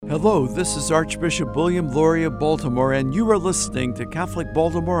Hello, this is Archbishop William Lori of Baltimore, and you are listening to Catholic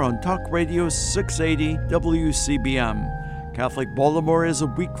Baltimore on Talk Radio 680 WCBM. Catholic Baltimore is a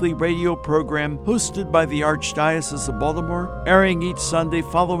weekly radio program hosted by the Archdiocese of Baltimore, airing each Sunday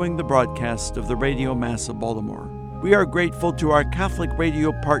following the broadcast of the Radio Mass of Baltimore. We are grateful to our Catholic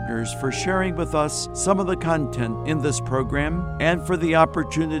radio partners for sharing with us some of the content in this program and for the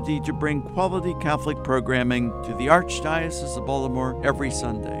opportunity to bring quality Catholic programming to the Archdiocese of Baltimore every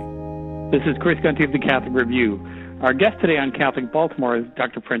Sunday. This is Chris Gunty of the Catholic Review. Our guest today on Catholic Baltimore is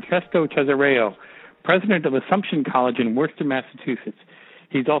Dr. Francesco Cesareo, president of Assumption College in Worcester, Massachusetts.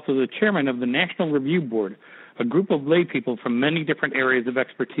 He's also the chairman of the National Review Board, a group of lay people from many different areas of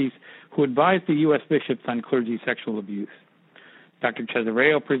expertise who advise the U.S. bishops on clergy sexual abuse. Dr.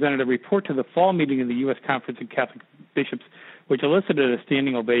 Cesareo presented a report to the fall meeting of the U.S. Conference of Catholic Bishops, which elicited a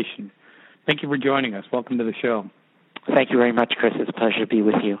standing ovation. Thank you for joining us. Welcome to the show. Thank you very much, Chris. It's a pleasure to be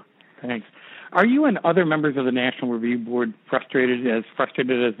with you. Thanks. Are you and other members of the National Review Board frustrated as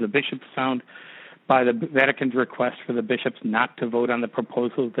the bishops sound by the Vatican's request for the bishops not to vote on the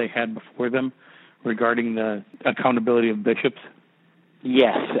proposals they had before them regarding the accountability of bishops?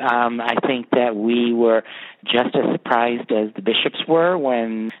 Yes, I think that we were just as surprised as the bishops were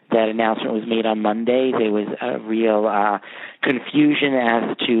when that announcement was made on Monday. There was a real confusion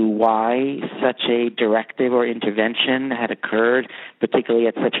as to why such a directive or intervention had occurred, particularly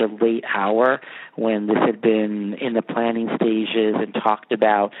at such a late hour when this had been in the planning stages and talked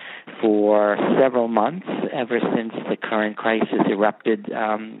about for several months, ever since the current crisis erupted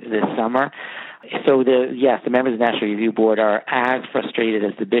this summer. So the members of the National Review Board are as frustrated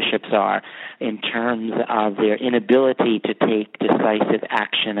as the bishops are in terms of their inability to take decisive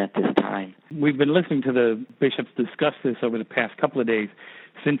action at this time. We've been listening to the bishops discuss this over the past couple of days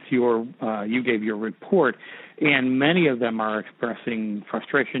since you gave your report, and many of them are expressing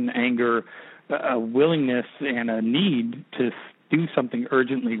frustration, anger, a willingness, and a need to do something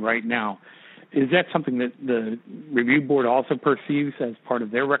urgently right now. Is that something that the Review Board also perceives as part of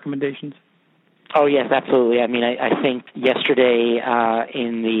their recommendations? Oh, yes, absolutely. I mean, I think yesterday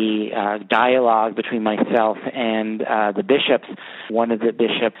in the dialogue between myself and the bishops, one of the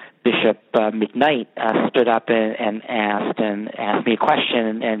Bishop McKnight, stood up and asked me a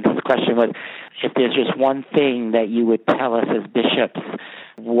question, and his question was, if there's just one thing that you would tell us as bishops,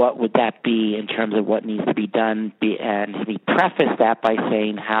 what would that be in terms of what needs to be done? And he prefaced that by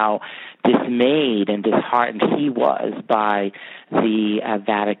saying how dismayed and disheartened he was by the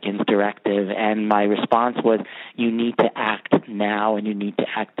Vatican's directive. And my response was, you need to act now and you need to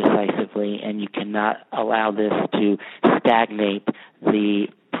act decisively, and you cannot allow this to stagnate the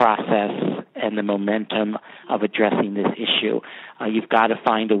process and the momentum of addressing this issue. You've got to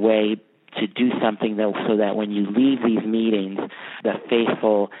find a way to do something so that when you leave these meetings, the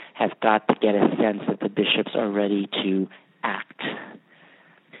faithful have got to get a sense that the bishops are ready to act.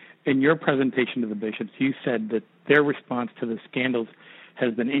 In your presentation to the bishops, you said that their response to the scandals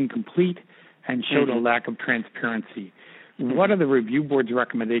has been incomplete and showed a lack of transparency. What are the Review Board's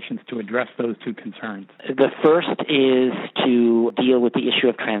recommendations to address those two concerns? The first is to deal with the issue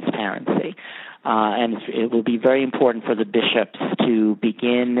of transparency. And it will be very important for the bishops to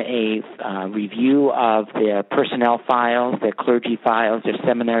begin a review of their personnel files, their clergy files, their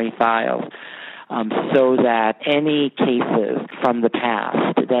seminary files, so that any cases from the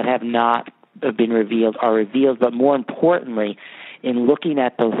past that have not been revealed are revealed, but more importantly, in looking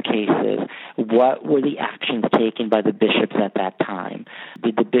at those cases, what were the actions taken by the bishops at that time?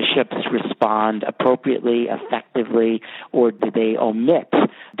 Did the bishops respond appropriately, effectively, or did they omit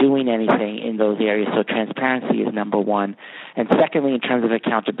doing anything in those areas? So transparency is number one. And secondly, in terms of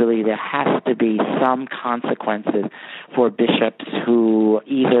accountability, there has to be some consequences for bishops who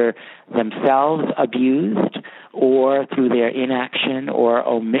either themselves abused or through their inaction or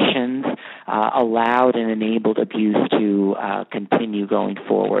omissions allowed and enabled abuse to continue going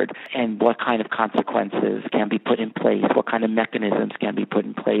forward, and what kind of consequences can be put in place, what kind of mechanisms can be put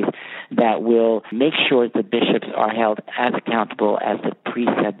in place that will make sure the bishops are held as accountable as the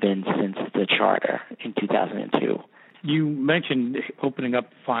priests have been since the charter in 2002. You mentioned opening up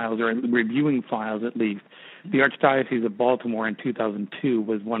files or reviewing files at least. The Archdiocese of Baltimore in 2002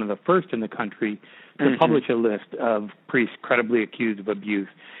 was one of the first in the country to publish a list of priests credibly accused of abuse,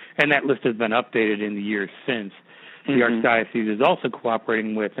 and that list has been updated in the years since. The Archdiocese is also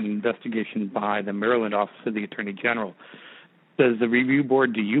cooperating with an investigation by the Maryland Office of the Attorney General. Does the Review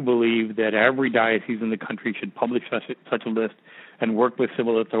Board, do you believe that every diocese in the country should publish such a list and work with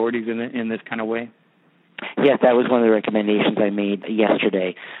civil authorities in this kind of way? Yes, that was one of the recommendations I made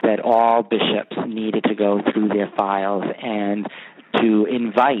yesterday, that all bishops needed to go through their files and to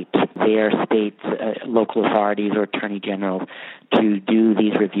invite their state's local authorities or attorney generals to do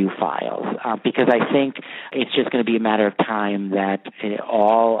these review files, because I think it's just going to be a matter of time that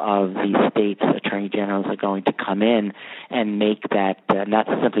all of these states' attorney generals are going to come in and make that not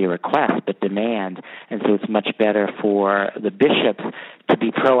simply a request but demand. And so it's much better for the bishops to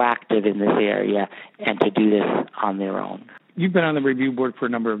be proactive in this area and to do this on their own. You've been on the review board for a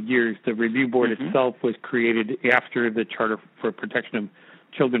number of years. The review board itself was created after the Charter for Protection of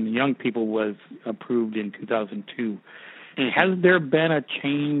Children and Young People was approved in 2002. Has there been a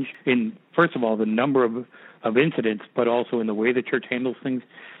change in, first of all, the number of incidents, but also in the way the church handles things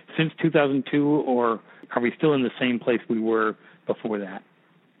since 2002, or are we still in the same place we were before that?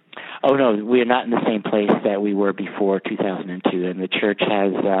 Oh, no, we are not in the same place that we were before 2002, and the church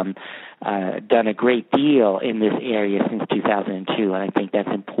has done a great deal in this area since 2002, and I think that's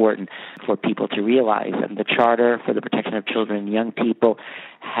important for people to realize. And the Charter for the Protection of Children and Young People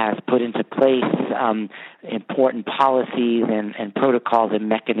has put into place important policies and protocols and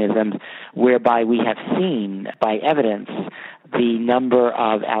mechanisms whereby we have seen, by evidence, the number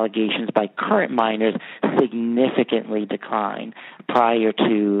of allegations by current minors significantly decline prior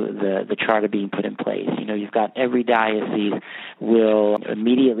to the charter being put in place. You know, you've got every diocese will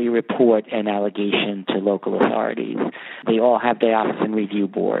immediately report an allegation to local authorities. They all have diocesan review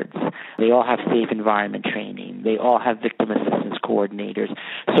boards. They all have safe environment training. They all have victim assistance coordinators.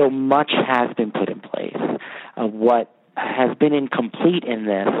 So much has been put in place. What has been incomplete in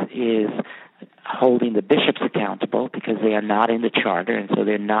this is holding the bishops accountable, because they are not in the charter, and so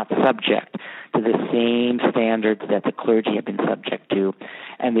they're not subject to the same standards that the clergy have been subject to,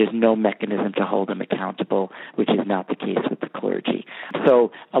 and there's no mechanism to hold them accountable, which is not the case with the clergy.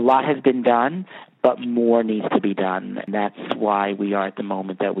 So a lot has been done, but more needs to be done, and that's why we are at the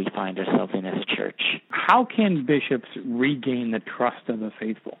moment that we find ourselves in as a church. How can bishops regain the trust of the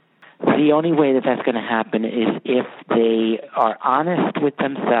faithful? The only way that that's going to happen is if they are honest with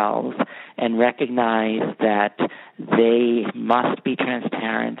themselves and recognize that they must be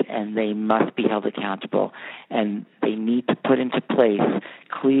transparent and they must be held accountable, and they need to put into place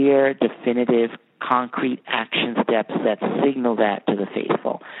clear, definitive, concrete action steps that signal that to the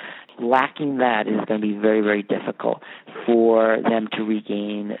faithful. Lacking that is going to be very, very difficult for them to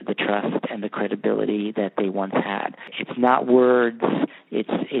regain the trust and the credibility that they once had. It's not words,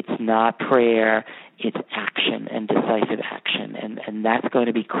 it's not prayer, it's action and decisive action, and that's going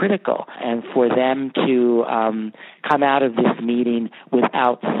to be critical. And for them to come out of this meeting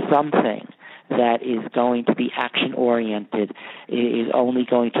without something that is going to be action-oriented is only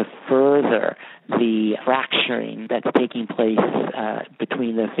going to further the fracturing that's taking place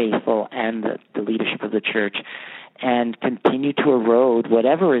between the faithful and the leadership of the church, and continue to erode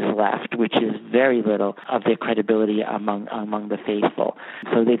whatever is left, which is very little, of their credibility among the faithful.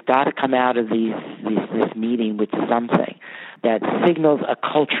 So they've got to come out of this meeting with something that signals a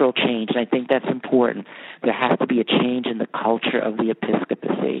cultural change, and I think that's important. There has to be a change in the culture of the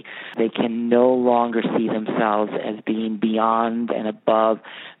episcopacy. They can no longer see themselves as being beyond and above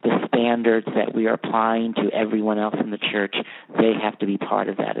the standards that we are applying to everyone else in the church. They have to be part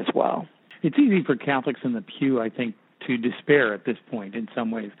of that as well. It's easy for Catholics in the pew, I think, to despair at this point in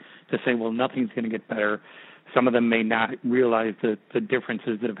some ways, to say, well, nothing's going to get better. Some of them may not realize the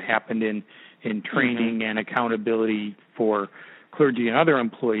differences that have happened in training and accountability for clergy and other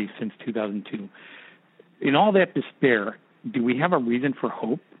employees since 2002. In all that despair, do we have a reason for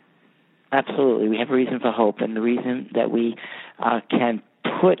hope? Absolutely. We have a reason for hope, and the reason that we can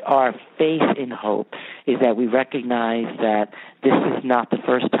put our faith in hope is that we recognize that this is not the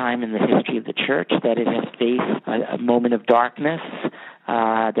first time in the history of the church that it has faced a moment of darkness,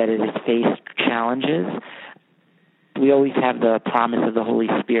 that it has faced challenges. We always have the promise of the Holy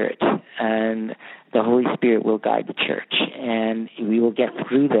Spirit, and the Holy Spirit will guide the church, and we will get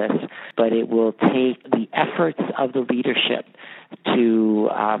through this, but it will take the efforts of the leadership to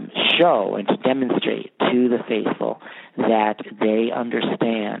show and to demonstrate to the faithful that they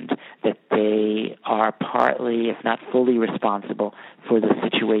understand that they are partly, if not fully, responsible for the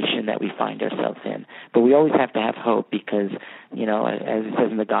situation that we find ourselves in. But we always have to have hope because, you know, as it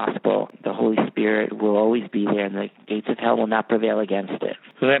says in the Gospel, the Holy Spirit will always be there and the gates of hell will not prevail against it.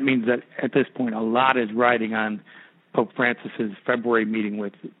 So that means that at this point a lot is riding on Pope Francis's February meeting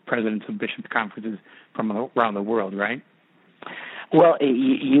with presidents of bishop conferences from around the world, right? Well,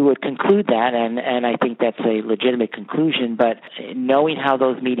 you would conclude that, and I think that's a legitimate conclusion, but knowing how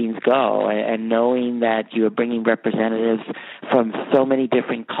those meetings go and knowing that you're bringing representatives from so many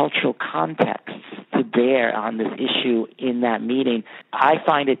different cultural contexts to to bear on this issue in that meeting, I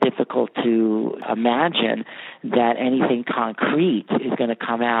find it difficult to imagine that anything concrete is going to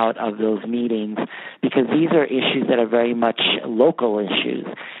come out of those meetings, because these are issues that are very much local issues,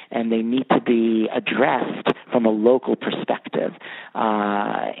 and they need to be addressed from a local perspective.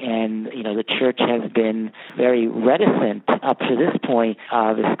 And, the church has been very reticent up to this point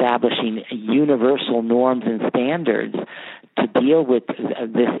of establishing universal norms and standards to deal with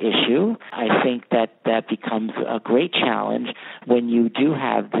this issue. I think that becomes a great challenge when you do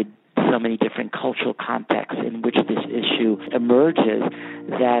have so many different cultural contexts in which this issue emerges,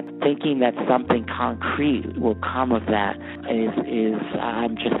 that thinking that something concrete will come of that is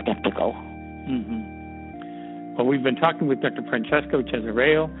I'm just skeptical. Mm-hmm. Well, we've been talking with Dr. Francesco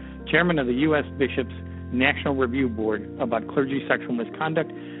Cesareo, chairman of the U.S. Bishops' National Review Board, about clergy sexual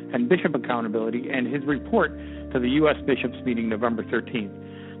misconduct and bishop accountability, and his report to the U.S. Bishops meeting November 13th.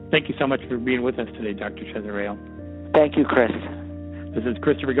 Thank you so much for being with us today, Dr. Cesareo. Thank you, Chris. This is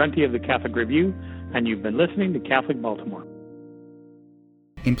Christopher Gunty of the Catholic Review, and you've been listening to Catholic Baltimore.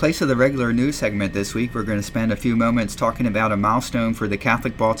 In place of the regular news segment this week, we're going to spend a few moments talking about a milestone for the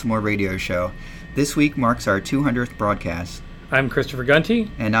Catholic Baltimore radio show. This week marks our 200th broadcast. I'm Christopher Gunty.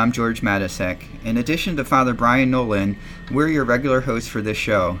 And I'm George Matasek. In addition to Father Brian Nolan, we're your regular hosts for this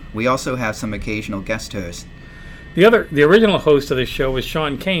show. We also have some occasional guest hosts. The original host of this show was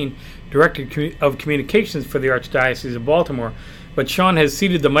Sean Kane, Director of Communications for the Archdiocese of Baltimore. But Sean has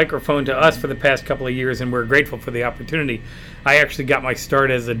ceded the microphone to us for the past couple of years, and we're grateful for the opportunity. I actually got my start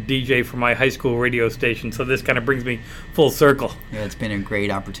as a DJ for my high school radio station, so this kind of brings me full circle. Yeah, it's been a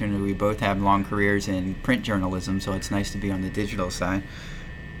great opportunity. We both have long careers in print journalism, so it's nice to be on the digital side.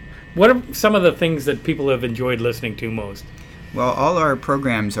 What are some of the things that people have enjoyed listening to most? Well, all our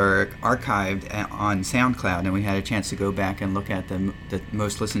programs are archived on SoundCloud, and we had a chance to go back and look at the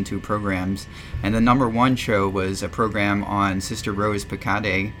most listened to programs. And the number one show was a program on Sister Rose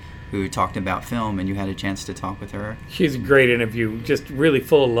Picade, who talked about film, and you had a chance to talk with her. She's a great interview, just really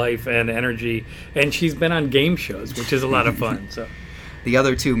full of life and energy, and she's been on game shows, which is a lot of fun. So, the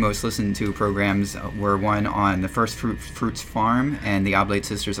other two most listened to programs were one on the First Fruits Farm and the Oblate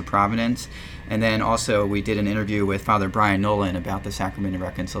Sisters of Providence. And then also we did an interview with Father Brian Nolan about the Sacrament of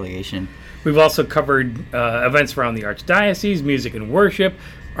Reconciliation. We've also covered events around the Archdiocese, music and worship,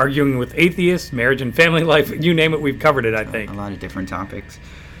 arguing with atheists, marriage and family life. You name it, we've covered it, I think. A lot of different topics.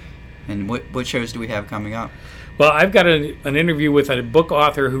 And what shows do we have coming up? Well, I've got an interview with a book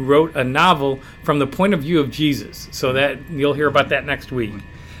author who wrote a novel from the point of view of Jesus. So that you'll hear about that next week.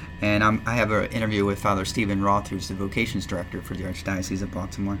 And I have an interview with Father Stephen Roth, who's the Vocations Director for the Archdiocese of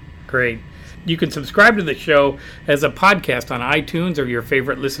Baltimore. Great. You can subscribe to the show as a podcast on iTunes or your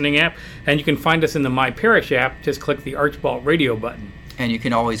favorite listening app, and you can find us in the My Parish app. Just click the Archbalt radio button. And you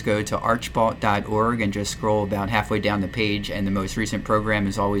can always go to archbalt.org and just scroll about halfway down the page, and the most recent program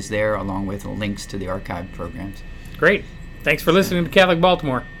is always there, along with links to the archived programs. Great. Thanks for listening to Catholic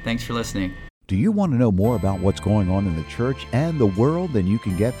Baltimore. Thanks for listening. Do you want to know more about what's going on in the church and the world than you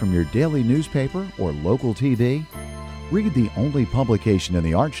can get from your daily newspaper or local TV? Read the only publication in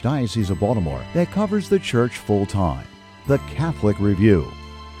the Archdiocese of Baltimore that covers the church full-time, the Catholic Review.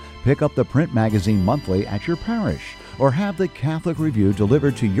 Pick up the print magazine monthly at your parish, or have the Catholic Review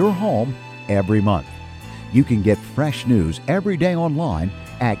delivered to your home every month. You can get fresh news every day online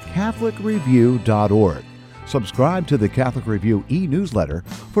at catholicreview.org. Subscribe to the Catholic Review e-newsletter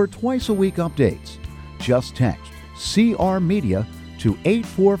for twice-a-week updates. Just text CR Media to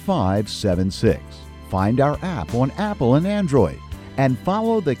 84576. Find our app on Apple and Android, and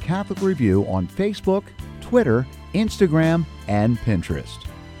follow the Catholic Review on Facebook, Twitter, Instagram, and Pinterest.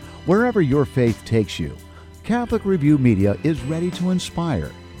 Wherever your faith takes you, Catholic Review Media is ready to inspire,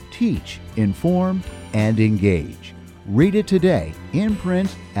 teach, inform, and engage. Read it today in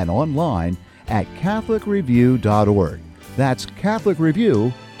print and online at catholicreview.org. That's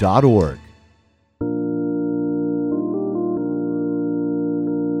catholicreview.org.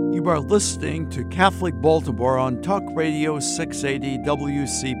 You are listening to Catholic Baltimore on Talk Radio 680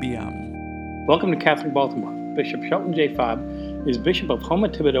 WCBM. Welcome to Catholic Baltimore. Bishop Shelton J. Fabre is Bishop of Houma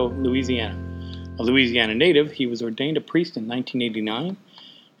Thibodaux, Louisiana. A Louisiana native, he was ordained a priest in 1989.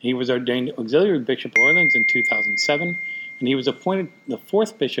 He was ordained auxiliary bishop of Orleans in 2007, and he was appointed the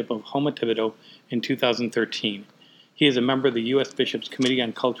fourth bishop of Houma Thibodaux in 2013. He is a member of the U.S. Bishops' Committee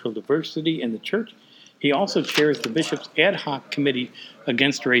on Cultural Diversity in the Church. He also chairs the Bishops' Ad Hoc Committee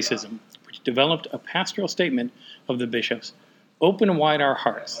Against Racism, which developed a pastoral statement of the bishops, Open Wide Our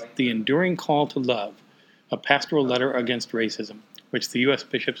Hearts, the Enduring Call to Love, a pastoral letter against racism, which the U.S.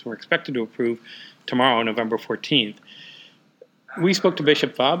 bishops were expected to approve tomorrow, November 14th. We spoke to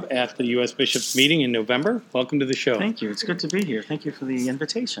Bishop Fabre at the U.S. Bishops meeting in November. Welcome to the show. Thank you. It's good to be here. Thank you for the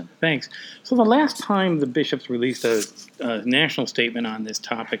invitation. Thanks. So the last time the bishops released a national statement on this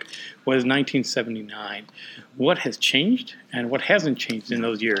topic was 1979. What has changed and what hasn't changed in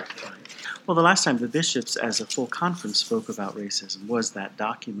those years? Well, the last time the bishops as a full conference spoke about racism was that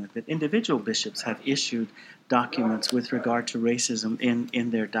document, but individual bishops have issued documents with regard to racism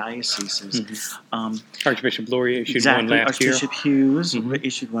in their dioceses. Mm-hmm. Archbishop Luria issued exactly. one last year. Archbishop Hughes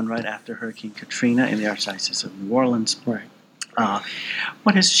issued one right after Hurricane Katrina in the Archdiocese of New Orleans. Right.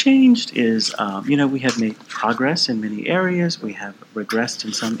 What has changed is, we have made progress in many areas. We have regressed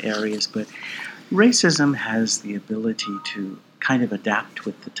in some areas, but racism has the ability to kind of adapt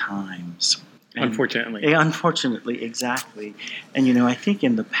with the times. And, unfortunately, exactly. And, I think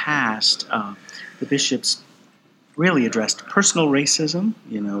in the past, the bishops really addressed personal racism,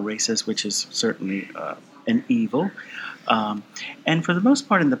 racist, which is certainly an evil. And for the most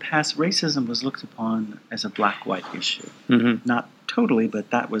part in the past, racism was looked upon as a black-white issue. Mm-hmm. Not totally, but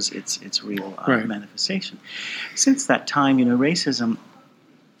that was its real manifestation. Since that time, racism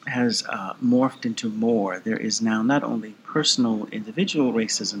has morphed into more. There is now not only personal individual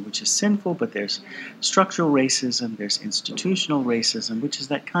racism, which is sinful, but there's structural racism, there's institutional racism, which is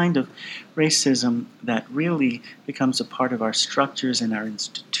that kind of racism that really becomes a part of our structures and our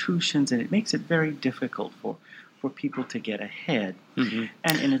institutions, and it makes it very difficult for people to get ahead. Mm-hmm.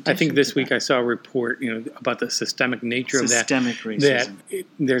 And in addition, I think this week I saw a report, about the systemic nature of that. Systemic racism.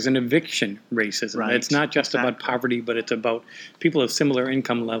 There's an eviction racism. Right. It's not just about poverty, but it's about people of similar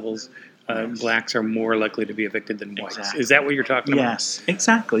income levels. Blacks are more likely to be evicted than whites. Exactly. Is that what you're talking about? Yes,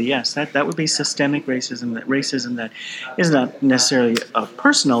 exactly. Yes, that would be systemic racism. That racism that is not necessarily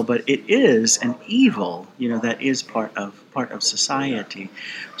personal, but it is an evil. That is part of society.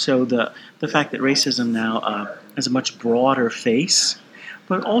 So the fact that racism now has a much broader face,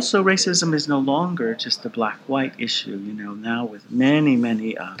 but also racism is no longer just a black-white issue. Now with many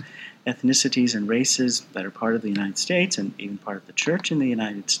ethnicities and races that are part of the United States and even part of the church in the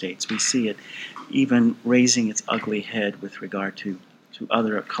United States, we see it even raising its ugly head with regard to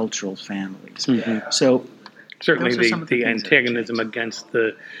other cultural families. Mm-hmm. So certainly the antagonism against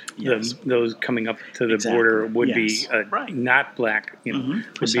those coming up to the border would be not black, would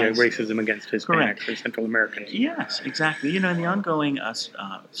be a racism against Hispanics or Central Americans. Yes, exactly. In the ongoing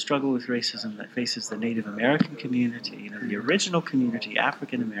struggle with racism that faces the Native American community, the original community,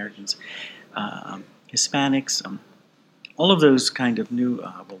 African Americans, Hispanics, all of those kind of new,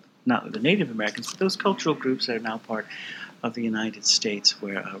 not the Native Americans, but those cultural groups that are now part of the United States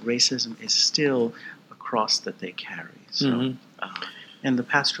where racism is still cross that they carry. So, and the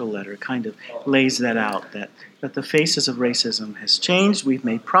pastoral letter kind of lays that out, that the faces of racism has changed. We've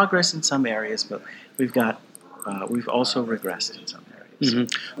made progress in some areas, but we've also regressed in some areas.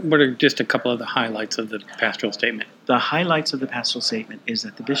 Mm-hmm. What are just a couple of the highlights of the pastoral statement? The highlights of the pastoral statement is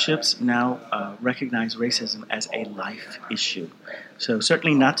that the bishops now recognize racism as a life issue. So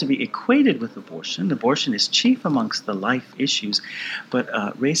certainly not to be equated with abortion. Abortion is chief amongst the life issues, but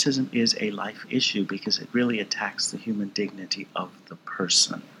racism is a life issue because it really attacks the human dignity of the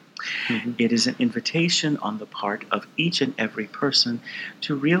person. Mm-hmm. It is an invitation on the part of each and every person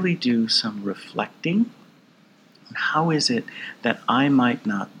to really do some reflecting. How is it that I might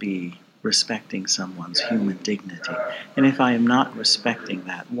not be respecting someone's human dignity? And if I am not respecting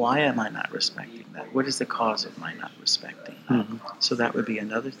that, why am I not respecting that? What is the cause of my not respecting that? Mm-hmm. So that would be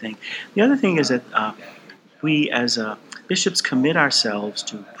another thing. The other thing is that we as bishops commit ourselves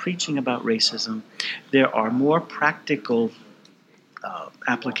to preaching about racism. There are more practical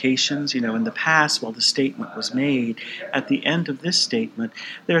applications. In the past, while the statement was made, at the end of this statement,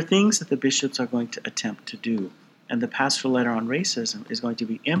 there are things that the bishops are going to attempt to do. And the pastoral letter on racism is going to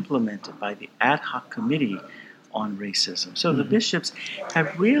be implemented by the ad hoc committee on racism. So the bishops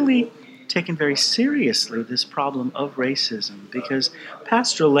have really taken very seriously this problem of racism because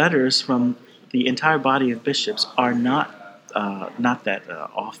pastoral letters from the entire body of bishops are not that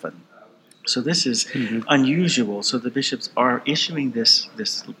often. So this is unusual. So the bishops are issuing this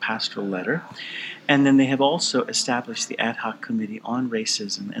pastoral letter. And then they have also established the ad hoc committee on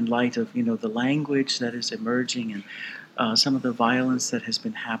racism in light of, the language that is emerging and some of the violence that has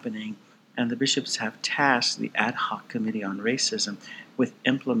been happening. And the bishops have tasked the ad hoc committee on racism with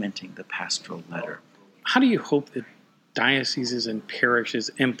implementing the pastoral letter. How do you hope that dioceses and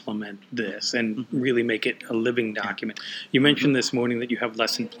parishes implement this and really make it a living document? You mentioned this morning that you have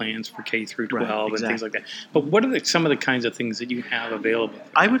lesson plans for K through 12 and things like that. But what are some of the kinds of things that you have available?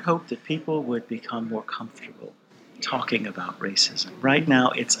 I would hope that people would become more comfortable talking about racism. Right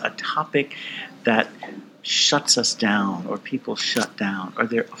now, it's a topic that shuts us down, or people shut down, or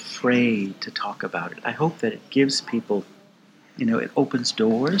they're afraid to talk about it. I hope that it gives people, it opens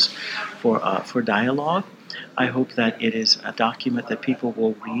doors for dialogue. I hope that it is a document that people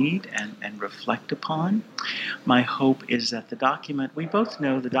will read and reflect upon. My hope is that the document, we both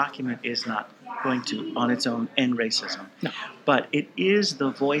know the document is not going to, on its own, end racism. No. But it is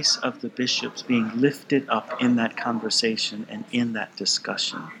the voice of the bishops being lifted up in that conversation and in that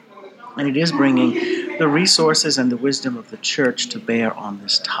discussion. And it is bringing the resources and the wisdom of the church to bear on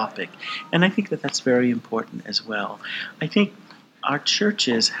this topic. And I think that that's very important as well. I think our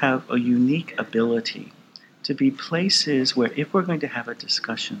churches have a unique ability to be places where, if we're going to have a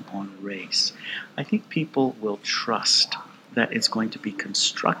discussion on race, I think people will trust that it's going to be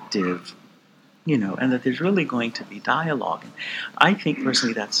constructive, and that there's really going to be dialogue. And I think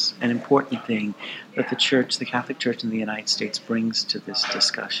personally that's an important thing that the church, the Catholic Church in the United States, brings to this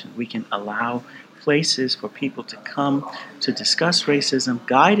discussion. We can allow places for people to come to discuss racism,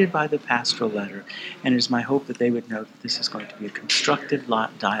 guided by the pastoral letter, and it is my hope that they would know that this is going to be a constructive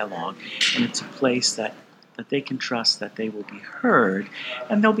dialogue, and it's a place that they can trust that they will be heard,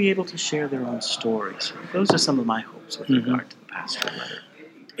 and they'll be able to share their own stories. Those are some of my hopes with regard to the pastoral letter.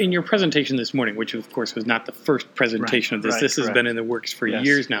 In your presentation this morning, which of course was not the first presentation of this, this has been in the works for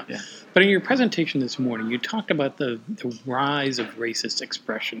years now. Yeah. But in your presentation this morning, you talked about the rise of racist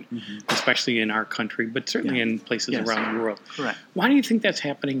expression, especially in our country, but certainly in places around the world. Correct. Why do you think that's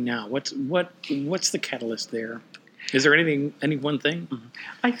happening now? What's the catalyst there? Is there any one thing?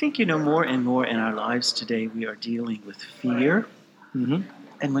 I think, more and more in our lives today, we are dealing with fear.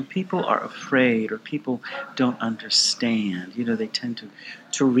 And when people are afraid or people don't understand, they tend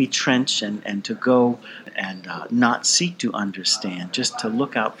to retrench and to go and not seek to understand, just to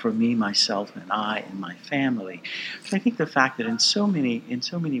look out for me, myself, and I and my family. So I think the fact that in so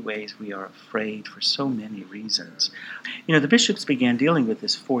many ways we are afraid for so many reasons. The bishops began dealing with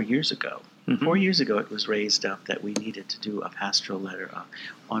this 4 years ago. 4 years ago, it was raised up that we needed to do a pastoral letter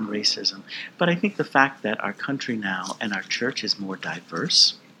on racism. But I think the fact that our country now and our church is more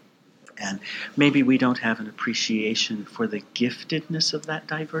diverse, and maybe we don't have an appreciation for the giftedness of that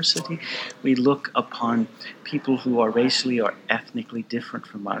diversity. We look upon people who are racially or ethnically different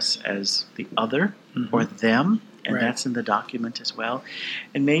from us as the other or them, and that's in the document as well.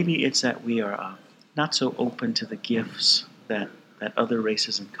 And maybe it's that we are not so open to the gifts that other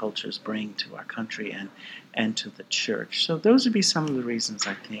races and cultures bring to our country and to the church. So those would be some of the reasons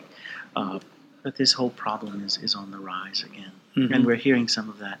I think that this whole problem is on the rise again. And we're hearing some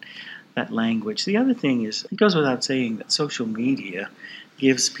of that language. The other thing is, it goes without saying that social media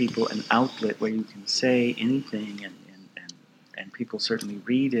gives people an outlet where you can say anything and people certainly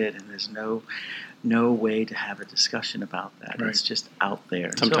read it, and there's no way to have a discussion about that. Right. It's just out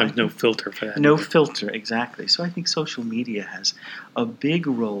there. Sometimes no filter for that. No filter, exactly. So I think social media has a big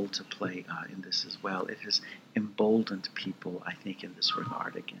role to play in this as well. It has emboldened people, I think, in this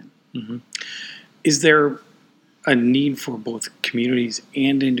regard again. Is there a need for both communities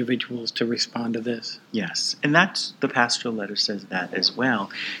and individuals to respond to this? Yes, and that's the pastoral letter says that as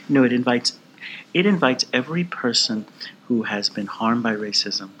well. It invites every person who has been harmed by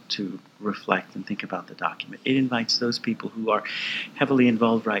racism to reflect and think about the document. It invites those people who are heavily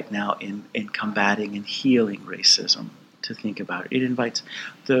involved right now in combating and healing racism to think about it. It invites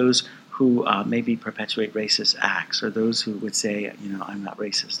those who maybe perpetuate racist acts, or those who would say, I'm not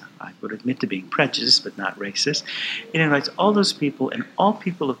racist. I would admit to being prejudiced, but not racist. It invites all those people and all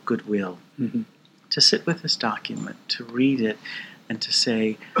people of goodwill to sit with this document, to read it, and to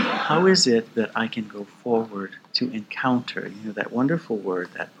say, how is it that I can go forward to encounter, that wonderful word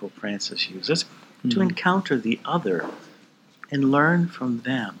that Pope Francis uses, to encounter the other and learn from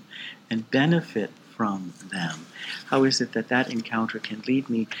them and benefit from them. How is it that encounter can lead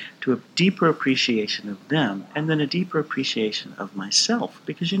me to a deeper appreciation of them and then a deeper appreciation of myself?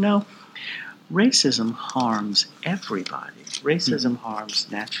 Because, racism harms everybody. Racism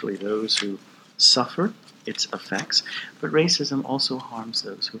harms naturally those who suffer its effects, but racism also harms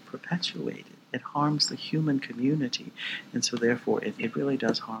those who perpetuate it. It harms the human community, and so therefore it really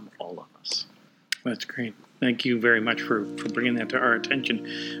does harm all of us. That's great. Thank you very much for bringing that to our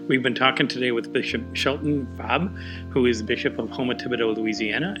attention. We've been talking today with Bishop Shelton Fabre, who is Bishop of Houma Thibodaux,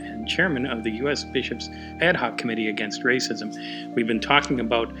 Louisiana, and Chairman of the U.S. Bishops' Ad Hoc Committee Against Racism. We've been talking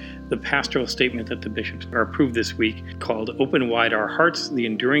about the pastoral statement that the bishops are approved this week called Open Wide Our Hearts, the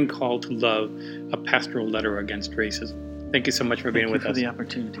Enduring Call to Love, a Pastoral Letter Against Racism. Thank you so much for being with us. Thank you for the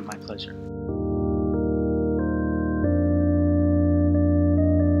opportunity. My pleasure.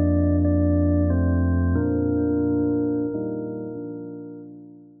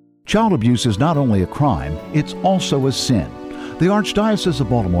 Child abuse is not only a crime, it's also a sin. The Archdiocese of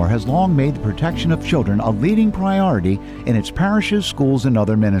Baltimore has long made the protection of children a leading priority in its parishes, schools, and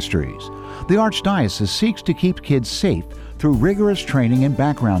other ministries. The Archdiocese seeks to keep kids safe through rigorous training and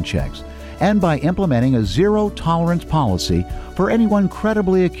background checks, and by implementing a zero-tolerance policy for anyone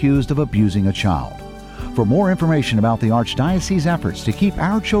credibly accused of abusing a child. For more information about the Archdiocese's efforts to keep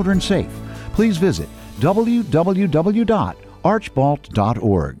our children safe, please visit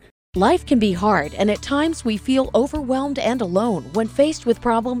www.archbalt.org. Life can be hard, and at times we feel overwhelmed and alone. When faced with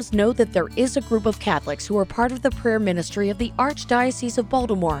problems, know that there is a group of Catholics who are part of the prayer ministry of the Archdiocese of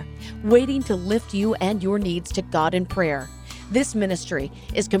Baltimore, waiting to lift you and your needs to God in prayer. This ministry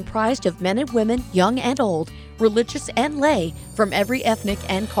is comprised of men and women, young and old, religious and lay, from every ethnic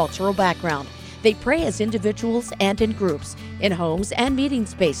and cultural background. They pray as individuals and in groups, in homes and meeting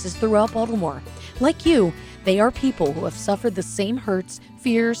spaces throughout Baltimore. Like you, they are people who have suffered the same hurts,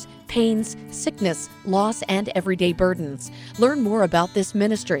 fears, pains, sickness, loss, and everyday burdens. Learn more about this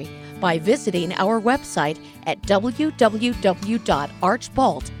ministry by visiting our website at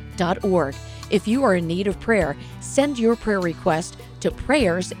www.archbalt.org. If you are in need of prayer, send your prayer request to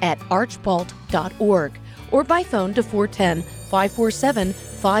prayers@archbalt.org or by phone to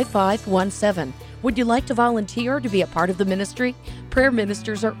 410-547-5517. Would you like to volunteer to be a part of the ministry? Prayer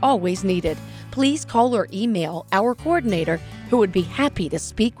ministers are always needed. Please call or email our coordinator, who would be happy to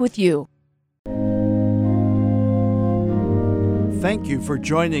speak with you. Thank you for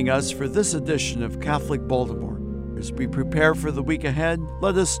joining us for this edition of Catholic Baltimore. As we prepare for the week ahead,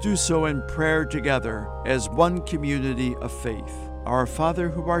 let us do so in prayer together as one community of faith. Our Father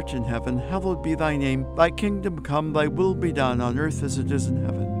who art in heaven, hallowed be thy name. Thy kingdom come, thy will be done on earth as it is in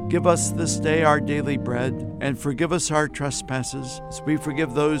heaven. Give us this day our daily bread, and forgive us our trespasses, as we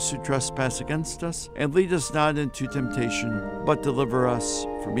forgive those who trespass against us. And lead us not into temptation, but deliver us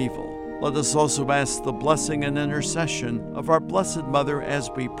from evil. Let us also ask the blessing and intercession of our Blessed Mother as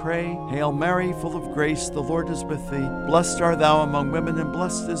we pray. Hail Mary, full of grace, the Lord is with thee. Blessed art thou among women, and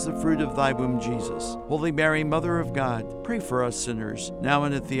blessed is the fruit of thy womb, Jesus. Holy Mary, Mother of God, pray for us sinners, now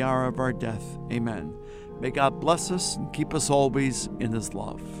and at the hour of our death. Amen. May God bless us and keep us always in his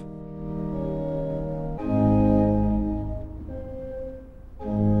love.